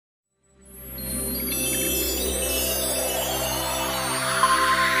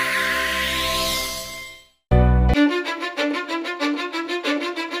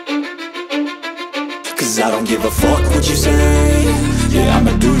give a fuck what you say. Yeah,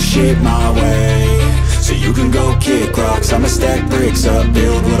 I'ma do shit my way. So you can go kick rocks, I'ma stack bricks up,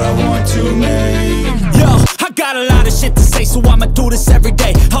 build what I want to make. Yo, I got a lot of shit to say, so I'ma do this every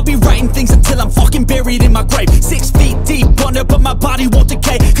day. I'll be writing things until I'm fucking buried in my grave. 6 feet deep under, but my body won't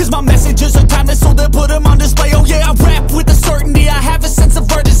decay. Cause my messages are timeless, so they'll put them on display. Oh yeah, I rap with a certainty, I have a sense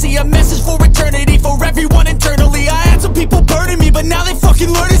of urgency. A message for eternity, for everyone internally. I had some people burning me, but now they fucking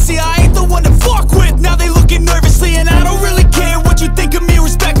learn to see I ain't the one to fuck with, now they looking nervously. And I don't really care what you think of me,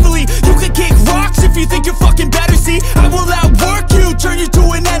 respectfully. You can kick rocks if you think you're fucking better, see. I will outwork you, turn you to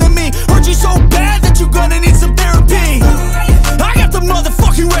an enemy. Hurt you so bad that you're gonna need some therapy. I got the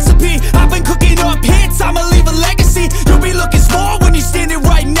motherfucking recipe, I've been cooking up hits, I'ma leave a legacy. You'll be looking small when you're standing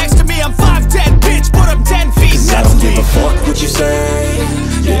right next to me. I'm 5'10", bitch, but I'm 10 feet. Cause I don't give a fuck what you say.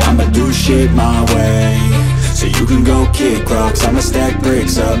 Yeah, I'ma do shit my way. So you can go kick rocks, I'ma stack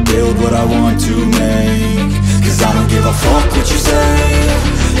bricks up, build what I want to make. Cause I don't give a fuck what you say.